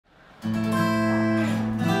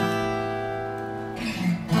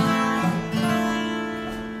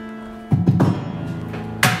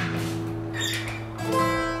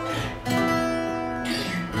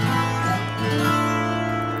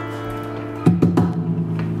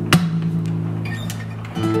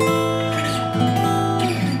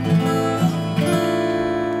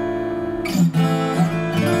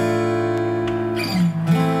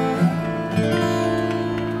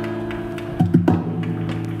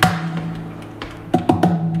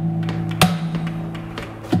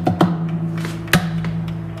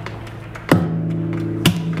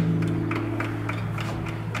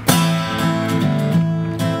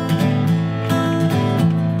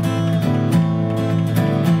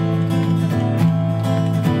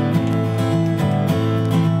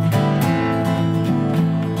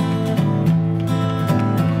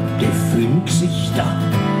Gesichter,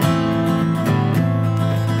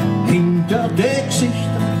 hinter die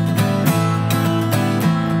Gesichter,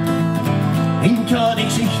 hinter die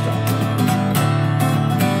Gesichter,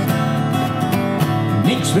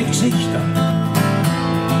 nix mit Gesichter,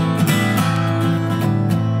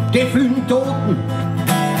 die fünf Toten,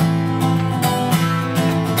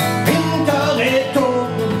 hinter die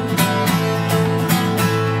Toten,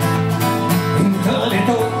 hinter die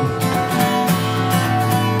Toten.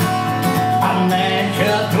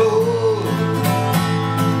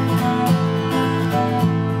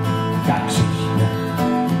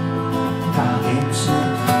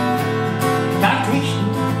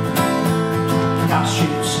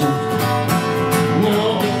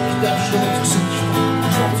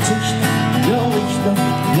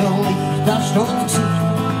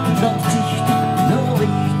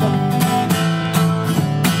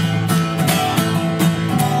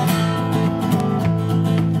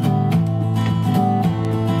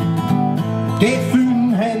 Die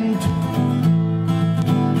fünf Hände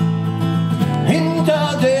hinter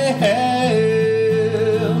der Hand,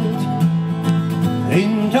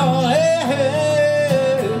 hinter der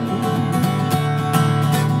Hand,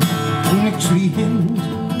 nix wie Hand.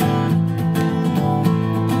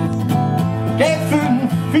 Die fünf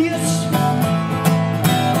Fies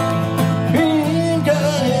hinter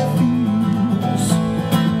der Fies,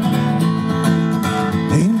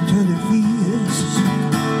 hinter der Fies.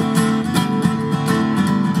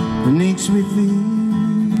 Niks mit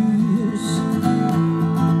Wies,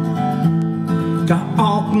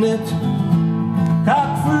 geatmet,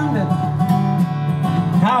 gefühlt,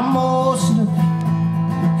 gemossen,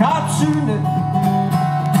 gezündet,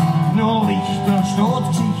 nur Lichter,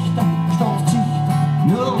 Stoßgesichter, Stoßgesichter,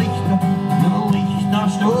 nur Lichter,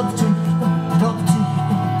 Stoßgesichter,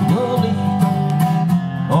 Stoßgesichter, nur Lichter.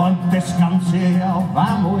 Und das Ganze auf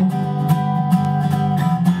einmal.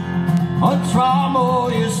 Und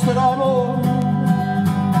zweimal ist dreimal,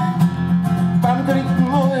 beim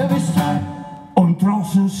dritten Mal bis drei. Und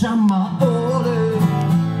draußen sind wir alle,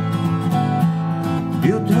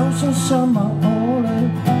 ja draußen sind wir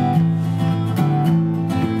alle.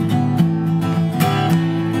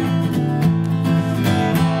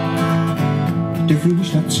 Die vielen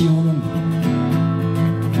Stationen,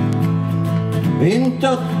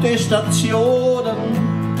 hinter den Stationen,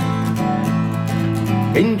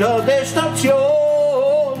 hinter der Station,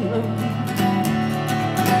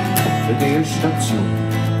 der Station.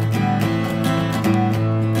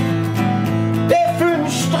 Die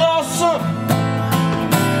fünf Straßen,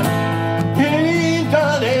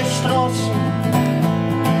 hinter der Straße,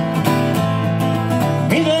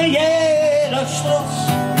 hinter jeder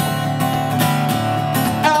Straße,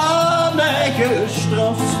 an welcher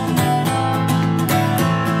Straße.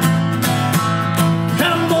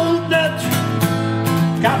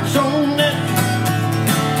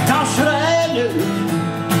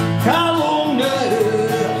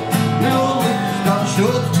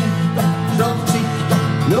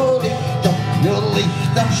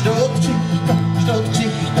 Stoßgesichter,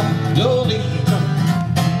 Stoßgesichter, nur Lichter.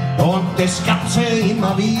 Und das Ganze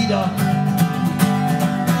immer wieder.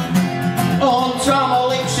 Und zweimal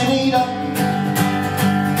links nieder.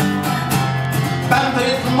 Beim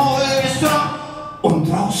dritten Mal ist dran. Und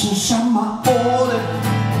draußen sind wir alle.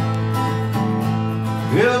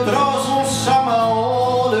 Ja, draußen sind wir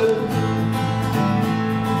alle.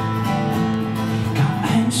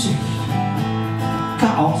 Keine Einsicht,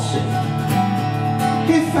 keine Aussicht.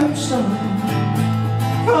 Die Fenster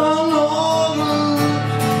verloren.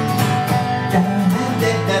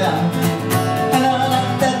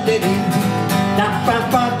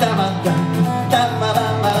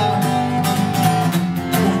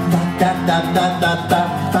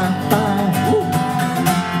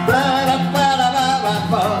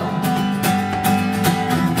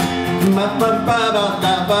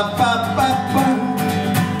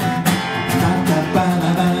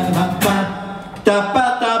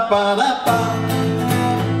 Da